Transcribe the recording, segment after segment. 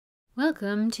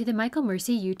Welcome to the Michael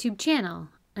Mercy YouTube channel,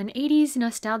 an 80s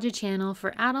nostalgia channel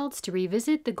for adults to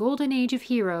revisit the golden age of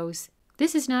heroes.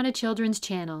 This is not a children's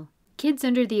channel. Kids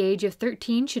under the age of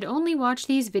 13 should only watch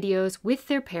these videos with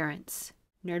their parents.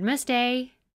 Nerdmas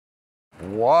Day!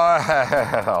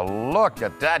 Wow, look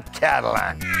at that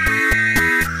Cadillac.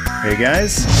 Hey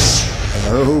guys.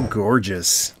 Hello,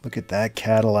 gorgeous. Look at that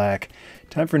Cadillac.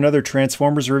 Time for another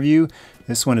Transformers review.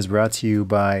 This one is brought to you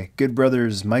by good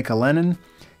brothers Micah Lennon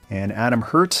and Adam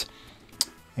Hurt.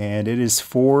 And it is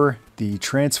for the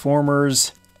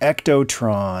Transformers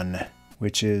Ecto-1,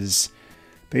 which is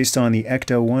based on the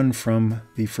Ecto-1 from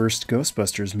the first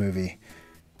Ghostbusters movie.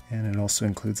 And it also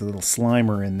includes a little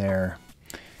Slimer in there.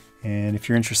 And if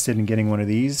you're interested in getting one of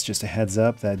these, just a heads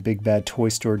up, that Big Bad Toy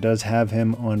Store does have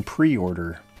him on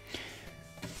pre-order.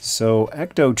 So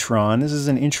ECTOTRON, this is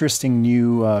an interesting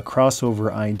new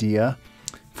crossover idea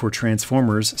for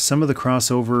Transformers. Some of the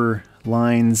crossover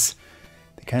lines,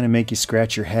 they kind of make you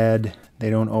scratch your head. They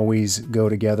don't always go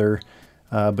together.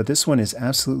 But this one is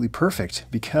absolutely perfect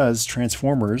because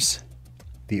Transformers,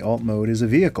 the alt mode, is a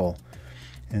vehicle.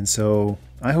 And so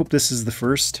I hope this is the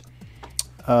first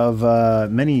of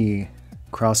many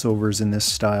crossovers in this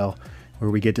style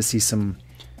where we get to see some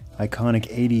iconic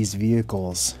 80s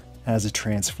vehicles as a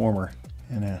Transformer.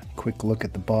 And a quick look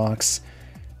at the box.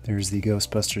 There's the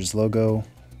Ghostbusters logo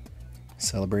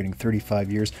celebrating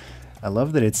 35 years. I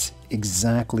love that it's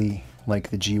exactly like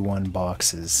the G1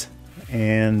 boxes.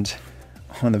 And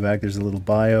on the back there's a little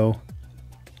bio.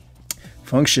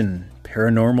 Function,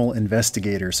 paranormal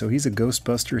investigator. So he's a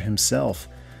Ghostbuster himself.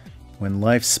 When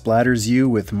life splatters you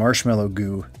with marshmallow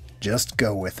goo, just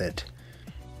go with it.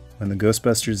 When the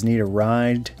Ghostbusters need a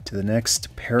ride to the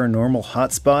next paranormal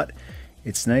hotspot,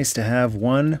 it's nice to have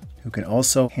one who can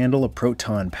also handle a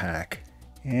proton pack.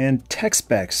 And tech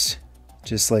specs,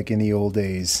 just like in the old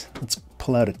days. Let's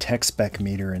pull out a tech spec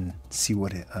meter and see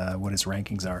what his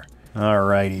rankings are.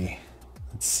 Alrighty,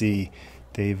 let's see.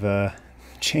 They've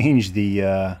changed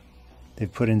the,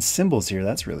 they've put in symbols here.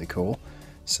 That's really cool.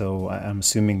 So I'm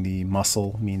assuming the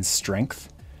muscle means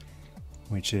strength,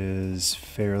 which is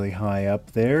fairly high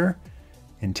up there.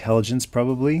 Intelligence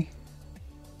probably,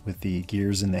 with the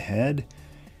gears in the head.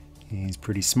 He's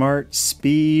pretty smart.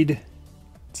 Speed,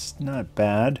 it's not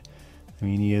bad. I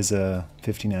mean, he is a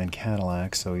 59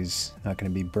 Cadillac, so he's not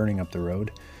going to be burning up the road.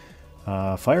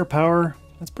 Firepower,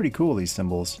 that's pretty cool, these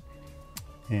symbols.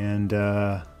 And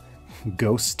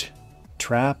ghost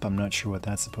trap, I'm not sure what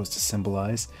that's supposed to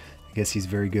symbolize. I guess he's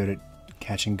very good at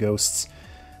catching ghosts.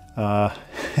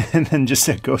 And then just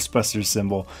a Ghostbusters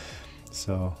symbol.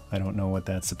 So I don't know what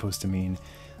that's supposed to mean.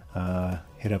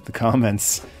 Hit up the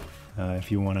comments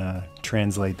if you want to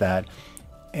translate that.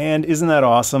 And isn't that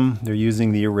awesome? They're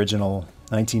using the original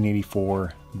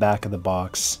 1984 back of the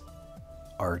box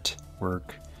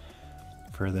artwork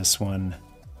for this one.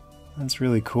 That's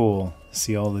really cool.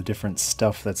 See all the different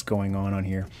stuff that's going on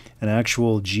here. An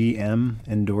actual GM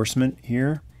endorsement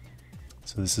here.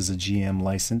 So this is a GM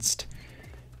licensed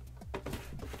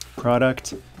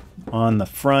product. On the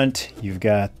front, you've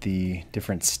got the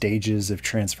different stages of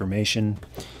transformation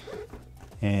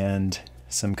and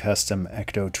some custom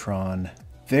Ectotron.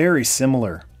 Very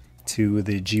similar to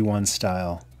the G1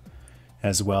 style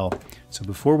as well. So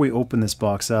before we open this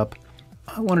box up,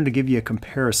 I wanted to give you a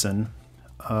comparison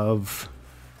of,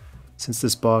 since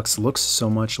this box looks so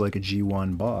much like a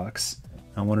G1 box,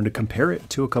 I wanted to compare it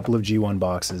to a couple of G1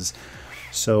 boxes.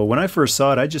 So when I first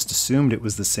saw it, I just assumed it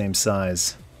was the same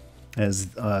size as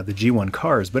the G1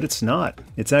 cars, but it's not.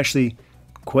 It's actually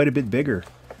quite a bit bigger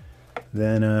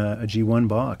than a G1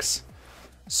 box.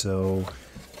 So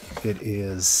it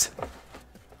is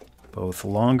both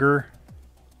longer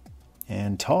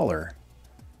and taller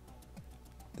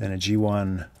than a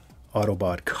G1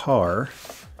 Autobot car.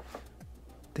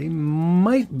 They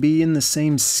might be in the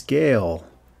same scale.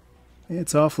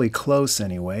 It's awfully close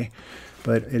anyway.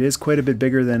 But it is quite a bit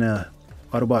bigger than a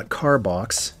Autobot car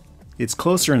box. It's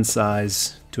closer in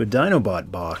size to a Dinobot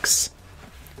box.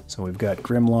 So we've got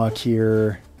Grimlock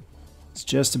here. It's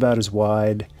just about as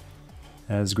wide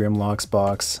as Grimlock's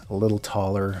box, a little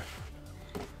taller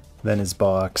than his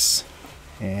box,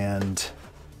 and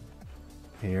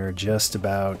they're just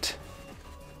about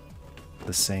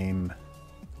the same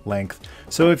length.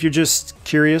 So if you're just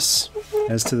curious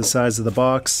as to the size of the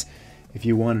box, if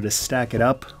you wanted to stack it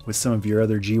up with some of your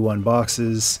other G1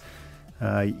 boxes,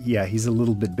 yeah, he's a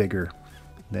little bit bigger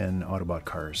than Autobot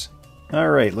cars.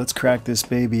 Alright, let's crack this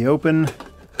baby open.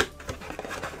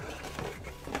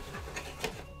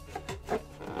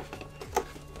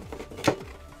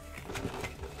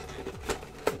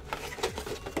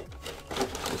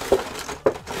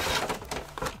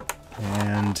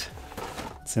 And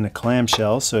it's in a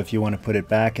clamshell, so if you want to put it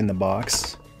back in the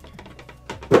box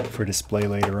for display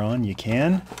later on, you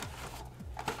can.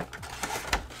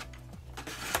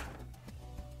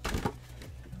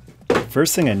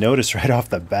 First thing I noticed right off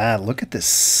the bat, look at this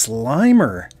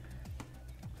Slimer.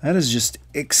 That is just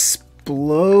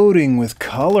exploding with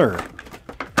color.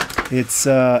 It's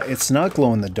not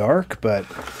glow in the dark, but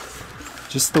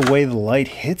just the way the light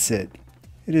hits it,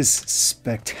 it is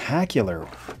spectacular.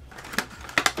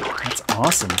 That's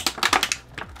awesome.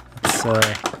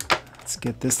 Let's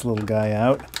get this little guy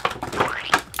out.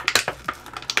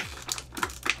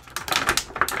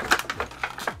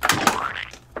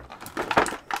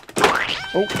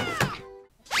 Oh,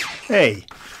 hey,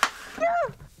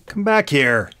 come back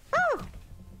here.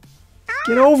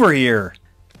 Get over here.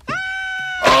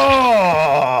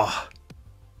 Oh,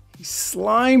 he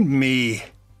slimed me.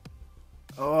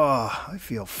 Oh, I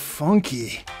feel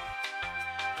funky.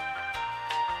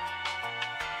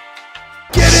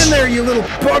 Get in there, you little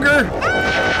bugger.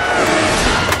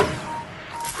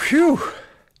 Phew.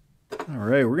 All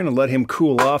right, we're gonna let him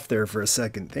cool off there for a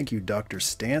second. Thank you, Dr.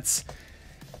 Stantz.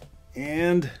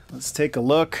 And let's take a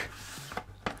look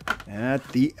at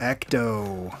the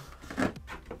Ecto.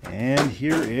 And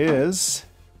here is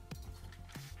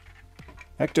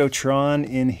ECTOTRON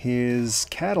in his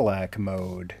Cadillac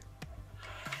mode.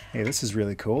 Hey, this is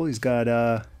really cool. He's got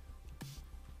a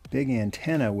big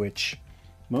antenna, which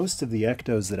most of the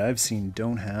Ectos that I've seen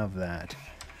don't have that.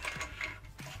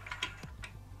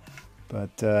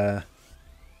 But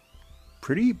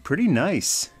pretty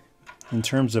nice in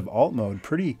terms of alt mode.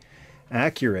 Pretty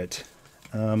accurate.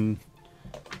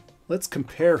 Let's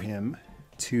compare him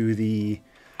to the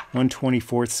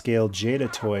 1/24th scale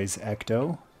Jada Toys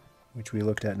Ecto, which we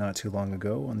looked at not too long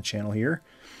ago on the channel here.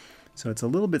 So it's a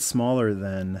little bit smaller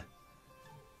than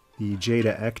the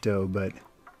Jada Ecto, but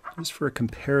just for a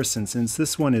comparison, since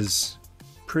this one is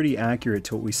pretty accurate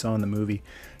to what we saw in the movie.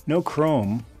 No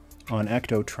chrome on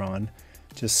ECTOTRON,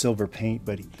 just silver paint,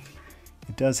 but it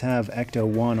does have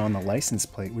Ecto-1 on the license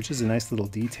plate, which is a nice little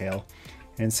detail.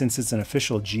 And since it's an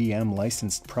official GM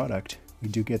licensed product, we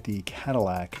do get the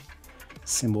Cadillac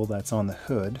symbol that's on the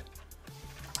hood.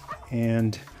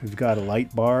 And we've got a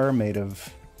light bar made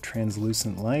of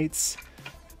translucent lights.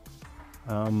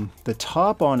 The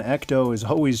top on Ecto is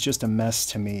always just a mess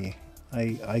to me.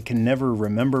 I can never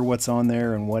remember what's on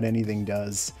there and what anything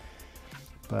does.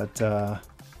 But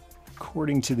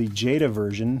according to the Jada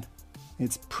version,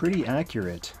 it's pretty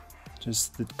accurate.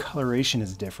 Just the coloration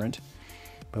is different.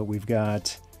 But we've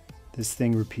got this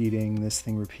thing repeating,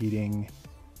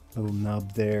 little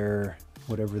nub there,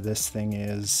 whatever this thing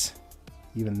is,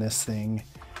 even this thing.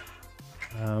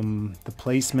 The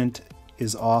placement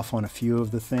is off on a few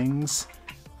of the things.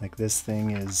 Like this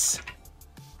thing is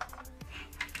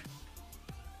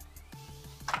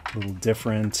a little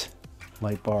different.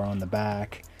 Light bar on the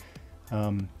back.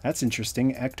 That's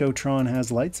interesting. ECTOTRON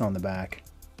has lights on the back,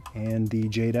 and the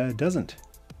Jada doesn't.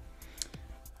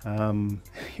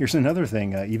 Here's another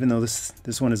thing. Even though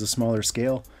this one is a smaller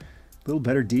scale, a little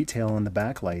better detail on the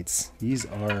back lights. These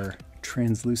are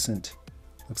translucent.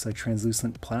 Looks like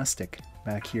translucent plastic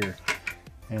back here.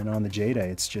 And on the Jada,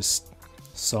 it's just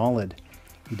solid.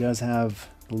 He does have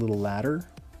a little ladder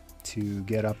to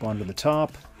get up onto the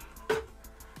top,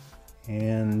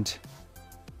 and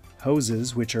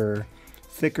hoses, which are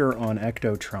thicker on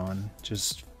ECTOTRON,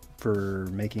 just for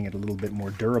making it a little bit more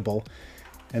durable.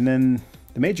 And then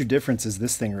the major difference is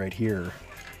this thing right here,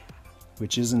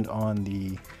 which isn't on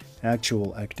the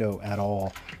actual Ecto at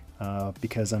all,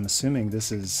 because I'm assuming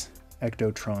this is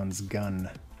ECTOTRON's gun,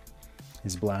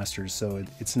 his blasters. So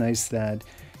it's nice that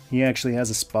he actually has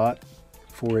a spot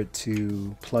for it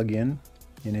to plug in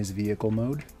his vehicle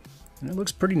mode, and it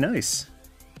looks pretty nice.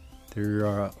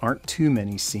 There aren't too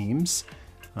many seams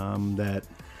that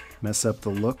mess up the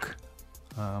look.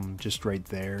 Just right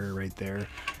there.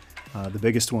 The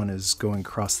biggest one is going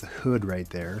across the hood right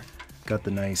there. Got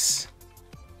the nice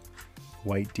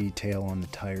white detail on the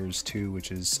tires too,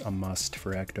 which is a must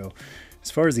for Ecto. As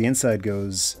far as the inside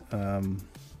goes,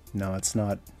 no, it's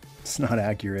not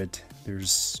accurate.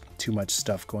 There's too much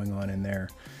stuff going on in there.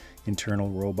 Internal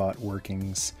robot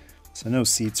workings. So no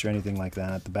seats or anything like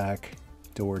that. The back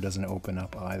door doesn't open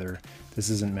up either. This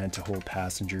isn't meant to hold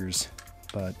passengers,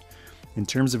 but in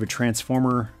terms of a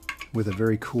transformer with a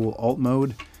very cool alt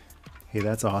mode, hey,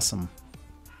 that's awesome.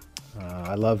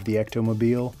 I love the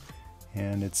Ectomobile,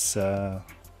 and it's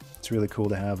really cool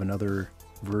to have another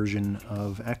version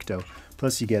of Ecto.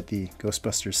 Plus you get the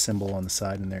Ghostbusters symbol on the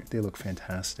side, and they look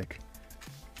fantastic.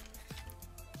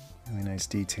 Really nice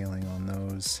detailing on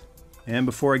those. And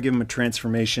before I give them a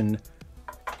transformation,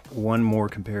 one more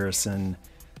comparison.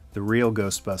 The real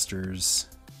Ghostbusters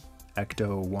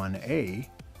Ecto-1A,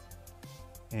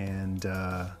 and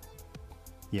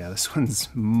yeah, this one's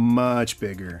much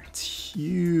bigger. It's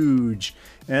huge,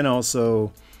 and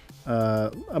also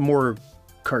a more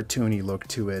cartoony look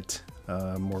to it,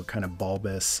 more kind of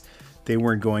bulbous. They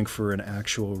weren't going for an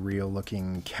actual real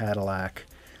looking Cadillac.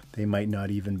 They might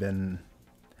not even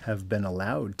have been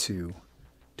allowed to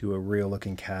do a real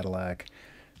looking Cadillac.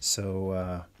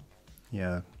 So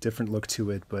yeah, different look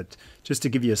to it, but just to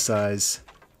give you a size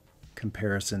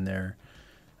comparison there,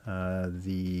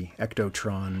 the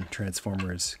ECTOTRON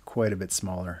Transformer is quite a bit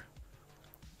smaller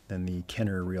than the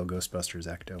Kenner Real Ghostbusters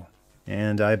Ecto.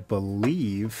 And I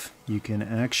believe you can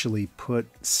actually put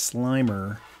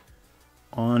Slimer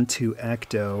onto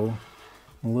Ecto.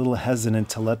 I'm a little hesitant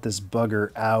to let this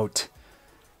bugger out.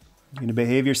 You gonna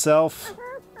behave yourself?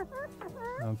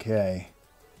 Okay.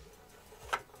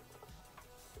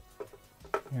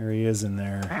 There he is in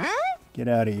there. Get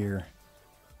out of here,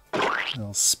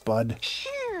 little spud.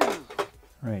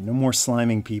 Alright, no more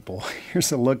sliming people.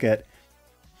 Here's a look at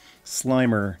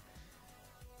Slimer.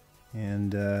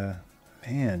 And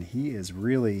man, he is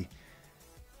really...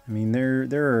 I mean,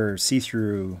 there are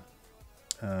see-through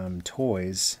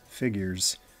toys,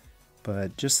 figures,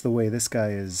 but just the way this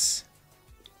guy is,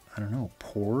 I don't know,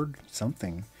 poured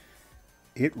something,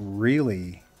 it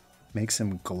really makes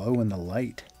him glow in the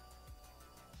light.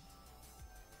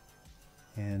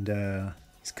 And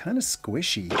he's kind of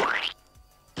squishy.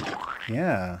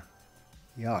 Yeah.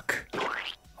 Yuck.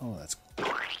 Oh, that's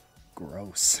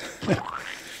gross.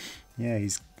 Yeah,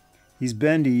 he's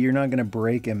bendy. You're not gonna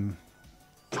break him.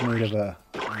 He's made of a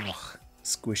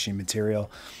squishy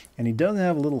material. And he does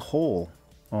have a little hole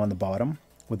on the bottom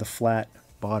with a flat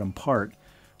bottom part,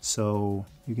 so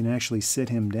you can actually sit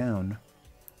him down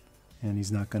and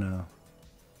he's not gonna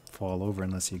fall over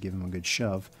unless you give him a good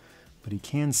shove. But he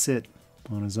can sit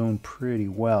on his own pretty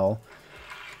well.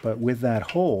 But with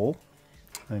that hole,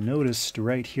 I noticed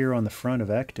right here on the front of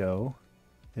Ecto,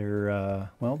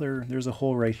 there's a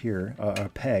hole right here, a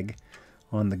peg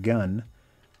on the gun.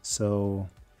 So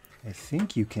I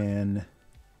think you can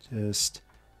just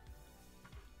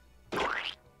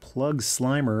plug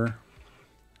Slimer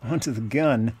onto the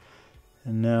gun,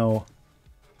 and now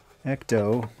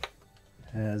Ecto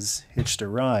has hitched a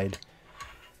ride.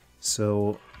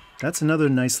 So that's another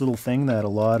nice little thing that a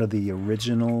lot of the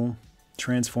original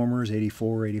Transformers,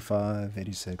 84, 85,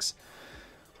 86,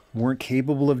 weren't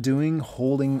capable of doing,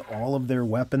 holding all of their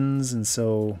weapons, and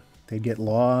so they'd get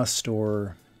lost,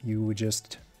 or you would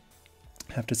just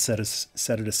have to set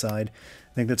it aside.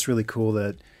 I think that's really cool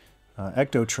that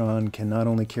ECTOTRON can not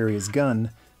only carry his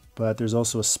gun, but there's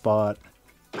also a spot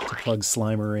to plug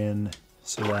Slimer in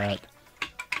so that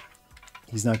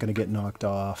he's not going to get knocked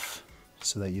off,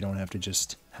 so that you don't have to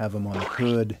just have him on the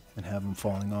hood and have him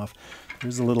falling off.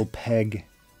 There's a little peg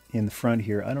in the front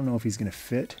here. I don't know if he's going to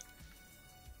fit.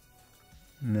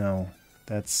 No,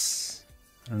 I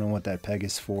don't know what that peg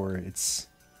is for. It's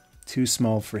too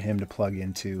small for him to plug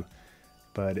into,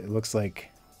 but it looks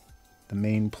like the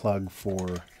main plug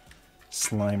for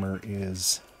Slimer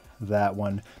is that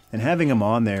one. And having him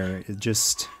on there,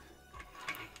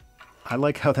 I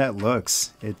like how that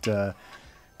looks. The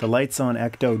lights on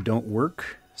Ecto don't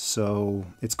work, so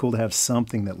it's cool to have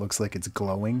something that looks like it's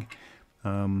glowing.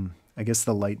 I guess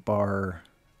the light bar,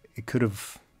 it could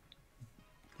have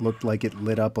looked like it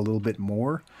lit up a little bit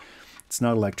more. It's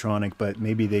not electronic, but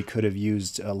maybe they could have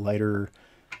used a lighter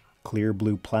clear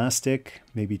blue plastic,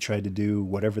 maybe tried to do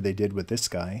whatever they did with this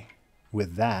guy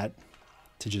with that,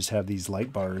 to just have these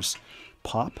light bars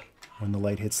pop when the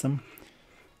light hits them.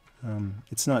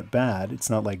 It's not bad. It's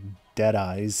not like dead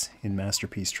eyes in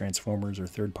Masterpiece Transformers or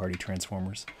third-party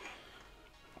Transformers,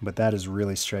 but that is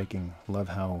really striking. Love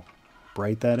how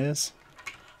bright that is.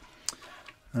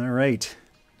 All right,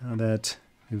 now that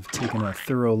we've taken a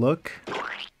thorough look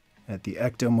at the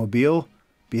Ectomobile,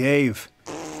 behave.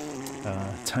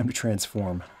 Time to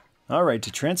transform. All right,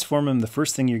 to transform him, the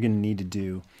first thing you're going to need to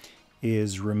do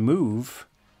is remove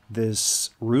this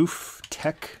roof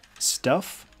tech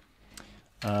stuff,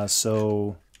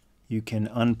 so you can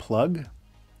unplug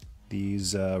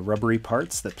these rubbery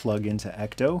parts that plug into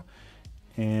Ecto,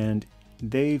 and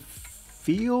they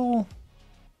feel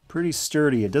pretty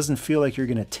sturdy. It doesn't feel like you're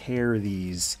going to tear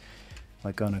these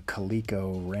like on a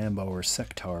Coleco, Rambo, or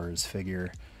Sectars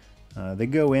figure. They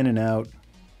go in and out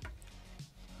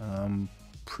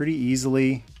pretty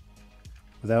easily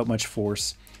without much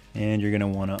force, and you're going to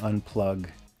want to unplug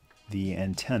the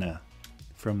antenna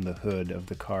from the hood of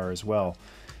the car as well.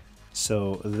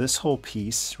 So this whole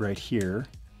piece right here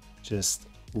just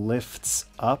lifts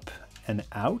up and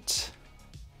out.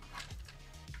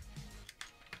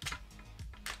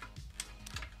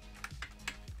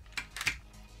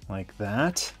 Like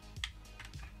that.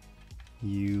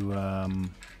 You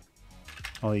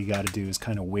all you got to do is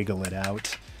kind of wiggle it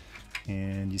out,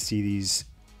 and you see these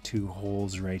two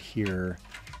holes right here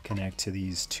connect to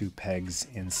these two pegs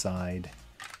inside.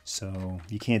 So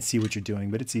you can't see what you're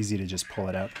doing, but it's easy to just pull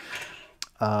it out.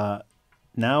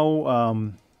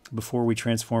 Now, before we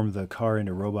transform the car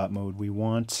into robot mode, we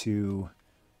want to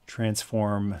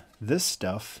transform this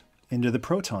stuff into the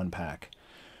proton pack.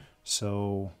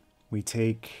 So we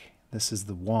take, this is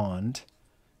the wand,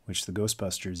 which the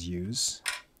Ghostbusters use,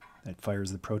 that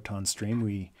fires the proton stream.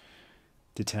 We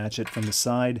detach it from the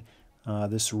side.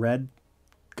 This red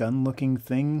gun-looking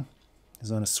thing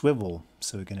is on a swivel,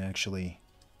 so it can actually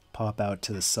pop out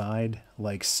to the side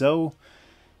like so.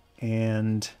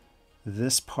 And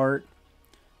this part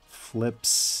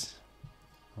flips.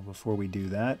 Well, before we do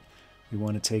that, we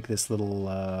want to take this little,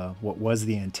 what was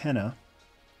the antenna,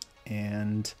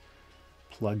 and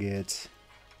plug it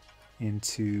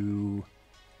into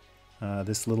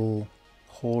this little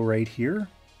hole right here.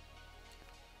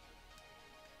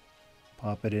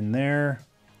 Pop it in there,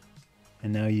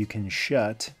 and now you can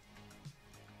shut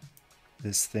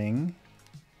this thing,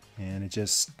 and it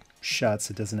just shuts.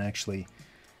 It doesn't actually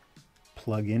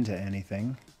plug into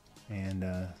anything, and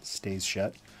stays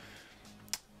shut.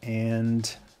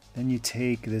 And then you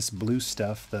take this blue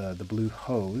stuff, the blue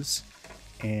hose,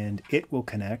 and it will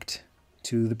connect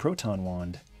to the proton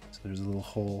wand. So there's a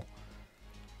little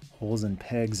holes and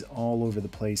pegs all over the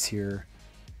place here,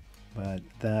 but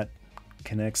that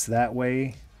connects that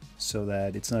way so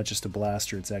that it's not just a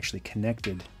blaster, it's actually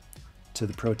connected to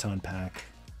the proton pack,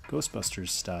 Ghostbusters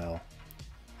style.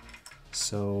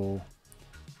 So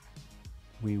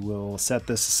we will set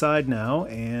this aside now,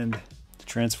 and to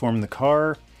transform the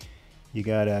car, you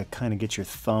gotta kind of get your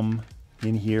thumb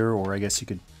in here, or I guess you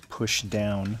could push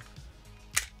down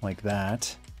like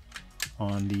that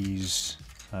on these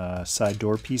side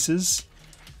door pieces,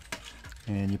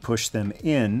 and you push them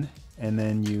in, and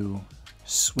then you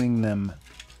swing them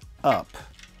up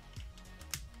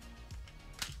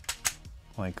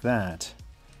like that.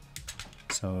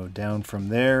 So down from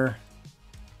there,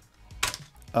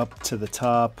 up to the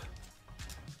top,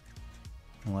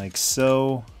 like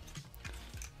so.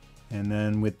 And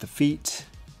then with the feet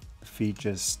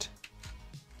just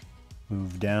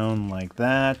move down like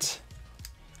that.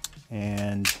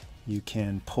 And you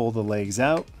can pull the legs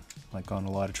out, like on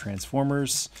a lot of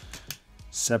Transformers,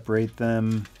 separate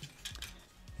them.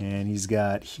 And he's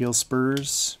got heel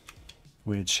spurs,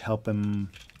 which help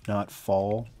him not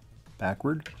fall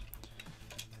backward.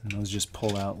 And those just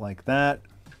pull out like that.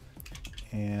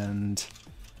 And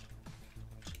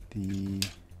the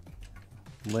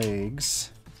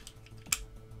legs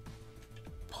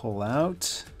pull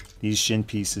out. These shin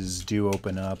pieces do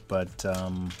open up, but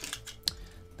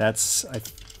that's, I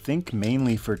think,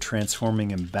 mainly for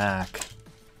transforming him back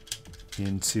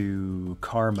into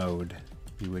car mode.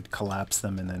 You would collapse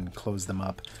them and then close them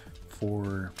up.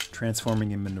 For transforming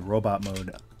him into robot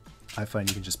mode, I find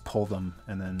you can just pull them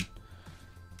and then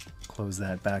close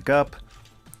that back up.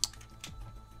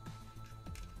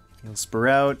 He'll spur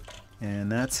out,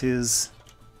 and that's his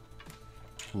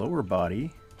lower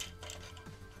body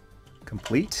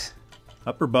complete.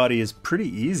 Upper body is pretty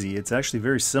easy. It's actually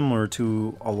very similar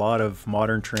to a lot of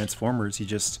modern Transformers. You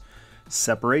just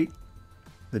separate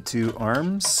the two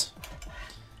arms,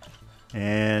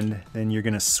 and then you're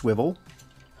going to swivel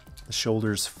the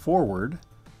shoulders forward,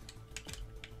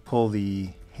 pull the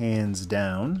hands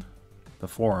down, the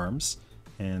forearms,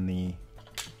 and the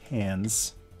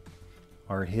hands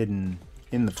are hidden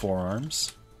in the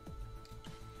forearms.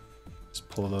 Just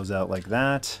pull those out like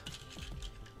that.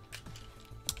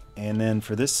 And then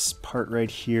for this part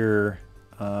right here,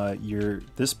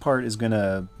 this part is going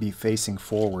to be facing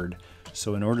forward.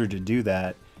 So in order to do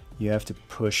that, you have to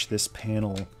push this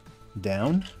panel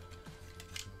down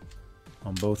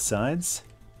on both sides.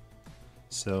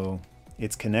 So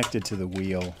it's connected to the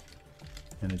wheel,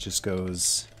 and it just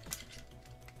goes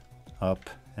up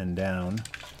and down.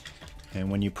 And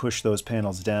when you push those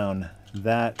panels down,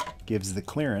 that gives the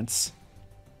clearance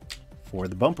for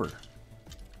the bumper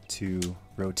to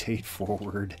rotate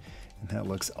forward, and that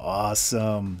looks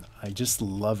awesome. I just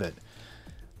love it.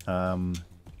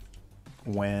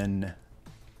 When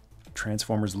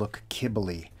Transformers look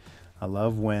kibbly. I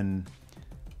love when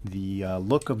the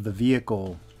look of the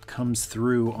vehicle comes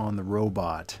through on the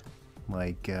robot,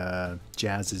 like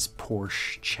Jazz's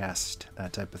Porsche chest,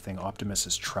 that type of thing,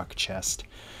 Optimus's truck chest.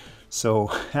 So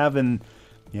having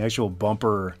the actual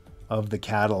bumper of the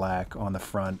Cadillac on the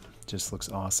front just looks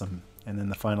awesome. And then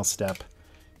the final step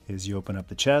is you open up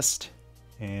the chest,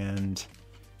 and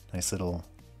nice little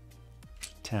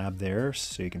tab there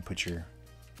so you can put your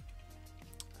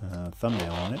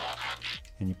thumbnail on it.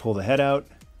 And you pull the head out,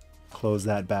 close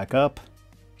that back up,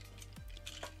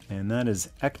 and that is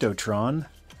ECTOTRON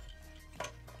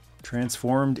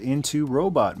transformed into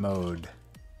robot mode.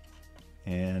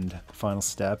 And the final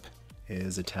step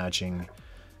is attaching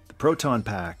the proton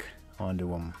pack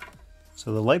onto him.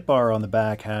 So the light bar on the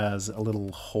back has a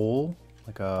little hole,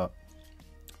 like a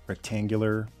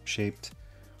rectangular shaped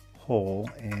hole,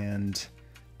 and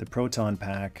the proton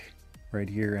pack right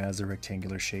here has a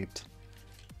rectangular shaped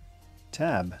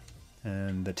tab,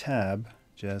 and the tab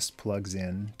just plugs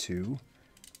in to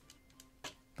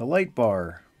the light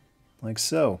bar like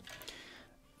so.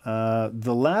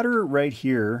 The ladder right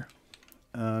here,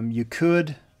 you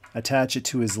could attach it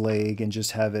to his leg and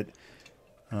just have it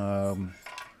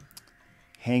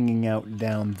hanging out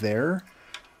down there,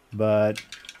 but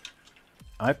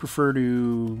I prefer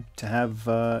to have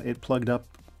it plugged up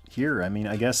here. I mean,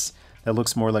 I guess that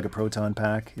looks more like a proton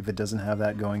pack if it doesn't have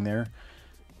that going there.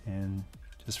 And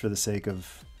just for the sake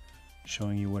of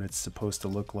showing you what it's supposed to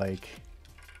look like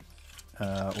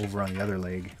over on the other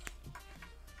leg,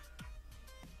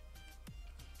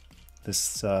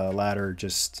 this ladder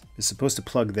just is supposed to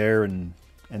plug there and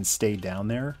stay down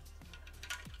there.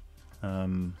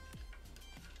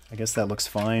 I guess that looks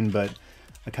fine, but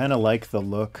I kind of like the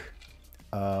look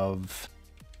of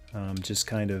just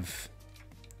kind of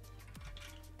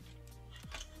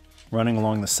running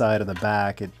along the side of the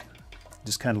back. It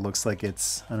just kind of looks like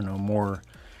it's, I don't know,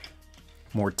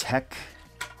 more tech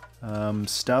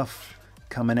stuff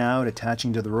coming out,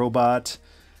 attaching to the robot,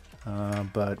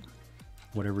 but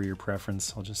whatever your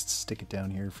preference, I'll just stick it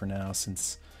down here for now,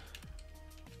 since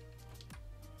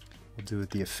we'll do it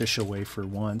the official way for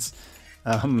once.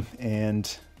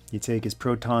 And you take his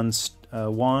proton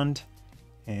wand,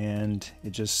 and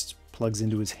it just plugs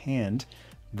into his hand.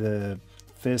 The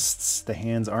fists, the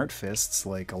hands aren't fists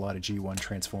like a lot of G1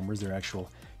 Transformers, they're actual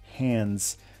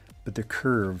hands, but they're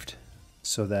curved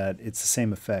so that it's the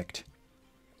same effect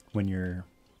when you're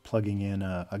plugging in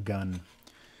a gun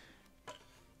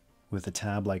with a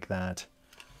tab like that.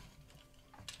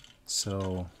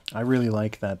 So I really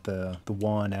like that the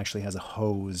wand actually has a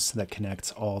hose that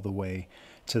connects all the way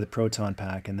to the proton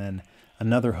pack, and then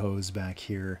another hose back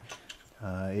here.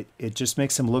 It just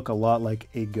makes him look a lot like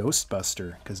a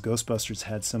Ghostbuster, because Ghostbusters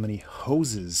had so many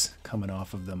hoses coming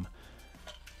off of them.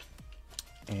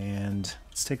 And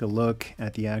let's take a look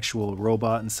at the actual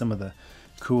robot and some of the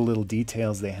cool little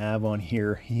details they have on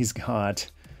here. He's got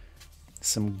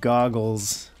some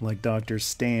goggles like Dr.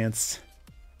 Stantz,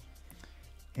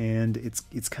 and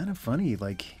it's kind of funny,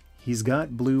 like he's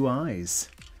got blue eyes.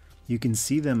 You can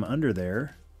see them under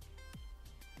there,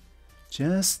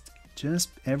 just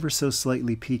ever so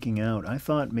slightly peeking out. I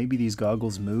thought maybe these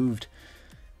goggles moved,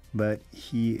 but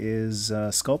he is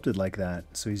sculpted like that.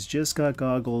 So he's just got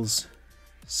goggles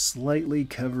slightly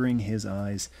covering his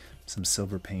eyes, some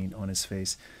silver paint on his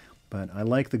face. But I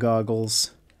like the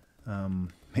goggles.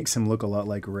 Makes him look a lot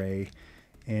like Ray,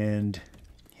 and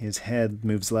his head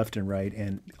moves left and right,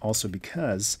 and also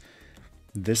because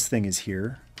this thing is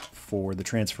here for the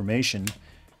transformation,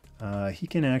 he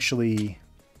can actually,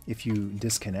 if you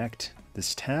disconnect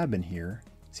this tab in here,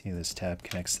 see how this tab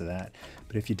connects to that,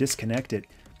 but if you disconnect it,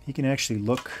 he can actually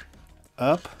look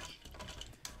up,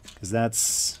 because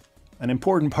that's an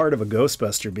important part of a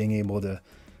Ghostbuster, being able to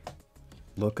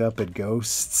look up at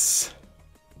ghosts.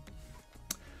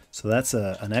 So that's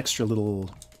an extra little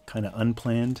kind of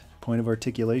unplanned point of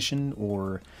articulation,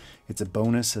 or it's a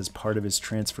bonus as part of his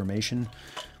transformation.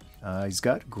 He's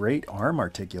got great arm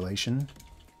articulation.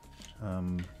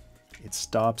 It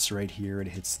stops right here, it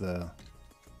hits the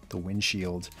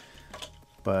windshield,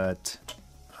 but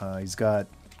he's got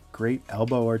great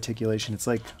elbow articulation. It's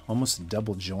like almost a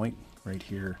double joint right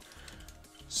here.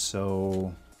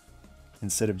 So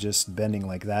instead of just bending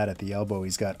like that at the elbow,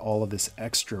 he's got all of this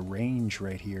extra range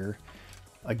right here.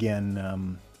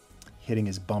 Again, hitting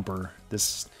his bumper.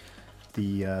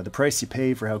 The price you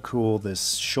pay for how cool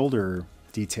this shoulder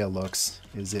detail looks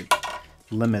is it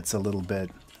limits a little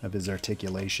bit of his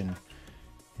articulation,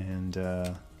 and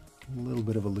a little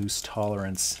bit of a loose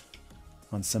tolerance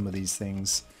on some of these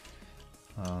things.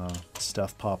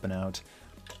 Stuff popping out.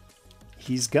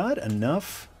 He's got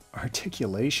enough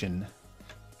articulation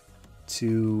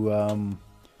to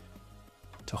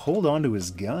hold on to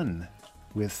his gun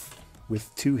with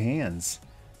two hands.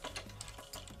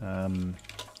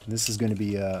 This is going to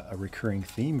be a recurring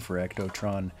theme for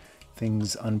ECTOTRON.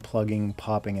 Things unplugging,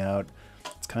 popping out.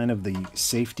 It's kind of the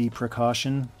safety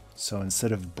precaution, So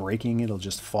instead of breaking, it'll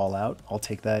just fall out. I'll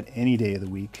take that any day of the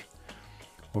week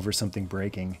over something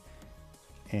breaking.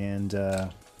 And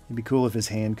it'd be cool if his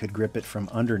hand could grip it from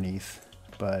underneath,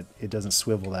 but it doesn't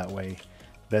swivel that way.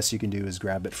 Best you can do is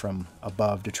grab it from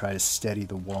above to try to steady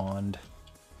the wand.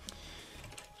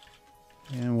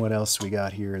 And what else we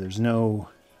got here? There's no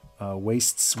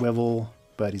waist swivel,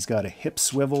 but he's got a hip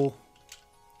swivel.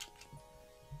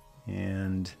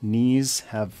 And knees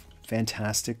have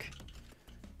fantastic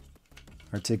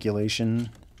articulation.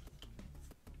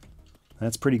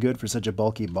 That's pretty good for such a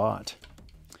bulky bot.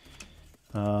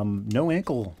 No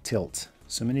ankle tilt.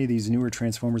 So many of these newer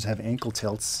Transformers have ankle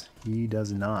tilts. He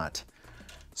does not.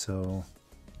 So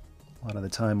a lot of the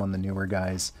time on the newer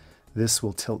guys, this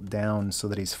will tilt down so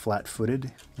that he's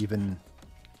flat-footed, even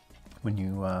when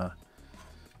you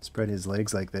spread his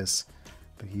legs like this.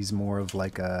 But he's more of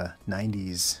like a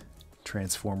 90s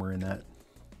Transformer in that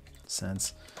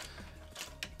sense.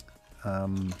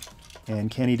 And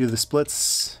can he do the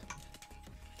splits?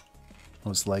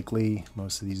 Most likely,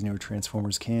 most of these newer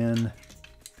Transformers can.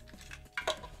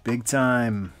 Big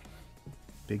time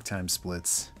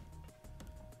splits.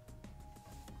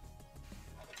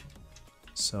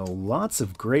 So lots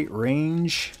of great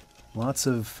range, lots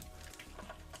of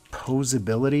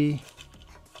posability.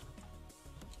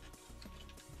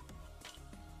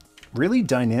 Really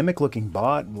dynamic looking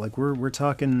bot. Like we're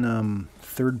talking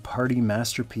third-party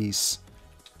masterpiece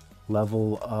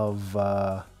level of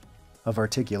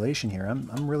articulation here.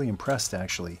 I'm really impressed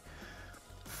actually.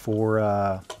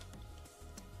 For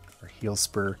heel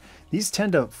spur, these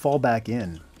tend to fall back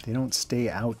in. They don't stay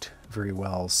out very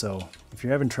well. So if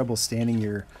you're having trouble standing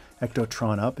your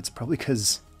ECTOTRON up, it's probably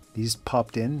because these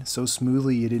popped in so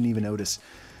smoothly you didn't even notice.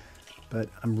 But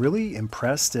I'm really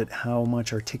impressed at how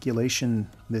much articulation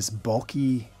this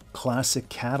bulky classic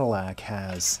Cadillac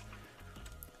has.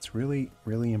 It's really,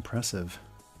 really impressive.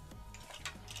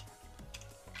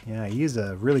 Yeah, he is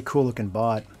a really cool looking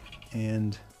bot,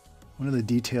 and one of the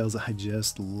details I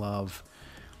just love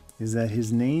is that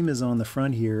his name is on the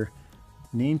front here,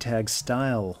 name tag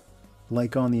style,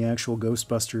 like on the actual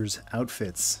Ghostbusters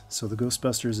outfits. So the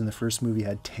Ghostbusters in the first movie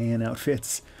had tan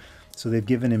outfits, so they've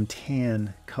given him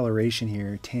tan coloration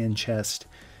here, tan chest,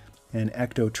 and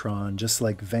ECTOTRON, just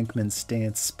like Venkman,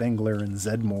 Stantz, Spengler, and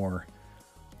Zedmore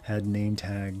had name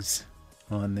tags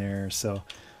on there. So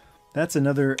that's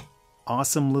another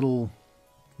awesome little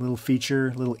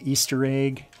feature, little Easter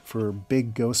egg for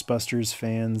big Ghostbusters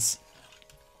fans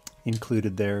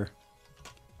included there.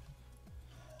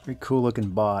 Very cool looking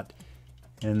bot.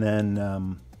 And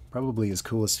then probably his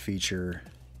coolest feature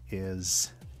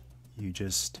is you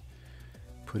just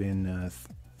put in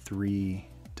 3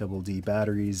 double D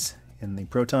batteries in the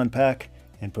proton pack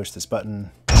and push this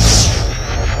button,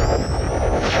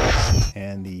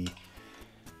 and the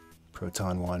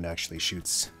proton wand actually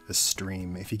shoots a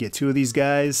stream. If you get 2 of these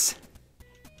guys,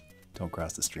 don't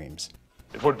cross the streams.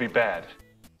 It would be bad.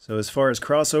 So as far as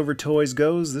crossover toys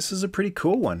goes, this is a pretty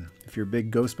cool one. If you're a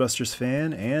big Ghostbusters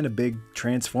fan and a big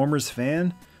Transformers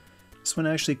fan, this one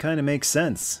actually kind of makes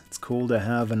sense. It's cool to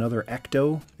have another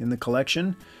Ecto in the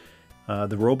collection.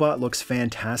 The robot looks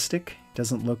fantastic.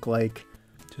 Doesn't look like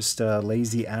just a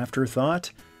lazy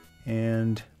afterthought.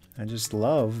 And I just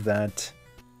love that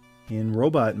in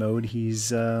robot mode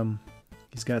he's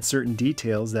got certain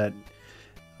details that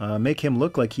make him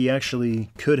look like he actually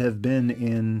could have been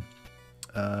in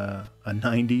a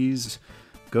 90s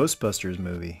Ghostbusters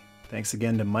movie. Thanks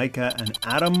again to Micah and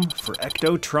Adam for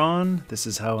ECTOTRON. This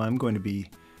is how I'm going to be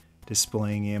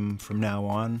displaying him from now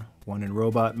on. One in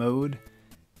robot mode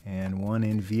and one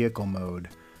in vehicle mode.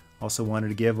 Also wanted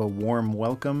to give a warm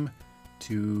welcome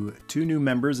to 2 new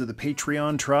members of the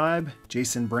Patreon tribe,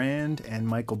 Jason Brand and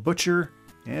Michael Butcher.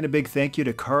 And a big thank you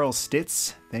to Carl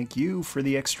Stitz. Thank you for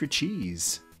the extra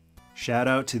cheese. Shout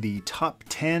out to the top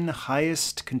 10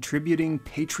 highest contributing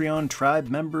Patreon tribe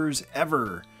members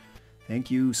ever. Thank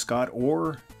you Scott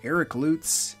Orr, Eric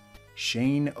Lutz,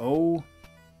 Shane O,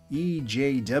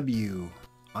 EJW,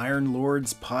 Iron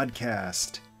Lords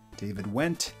Podcast, David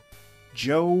Wendt,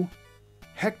 Joe,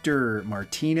 Hector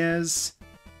Martinez,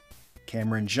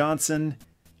 Cameron Johnson,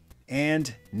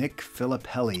 and Nick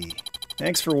Filippelli.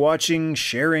 Thanks for watching,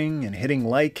 sharing, and hitting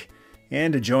like.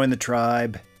 And to join the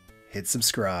tribe, hit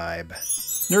subscribe.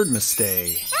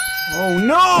 Nerdmaste. Oh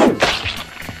no!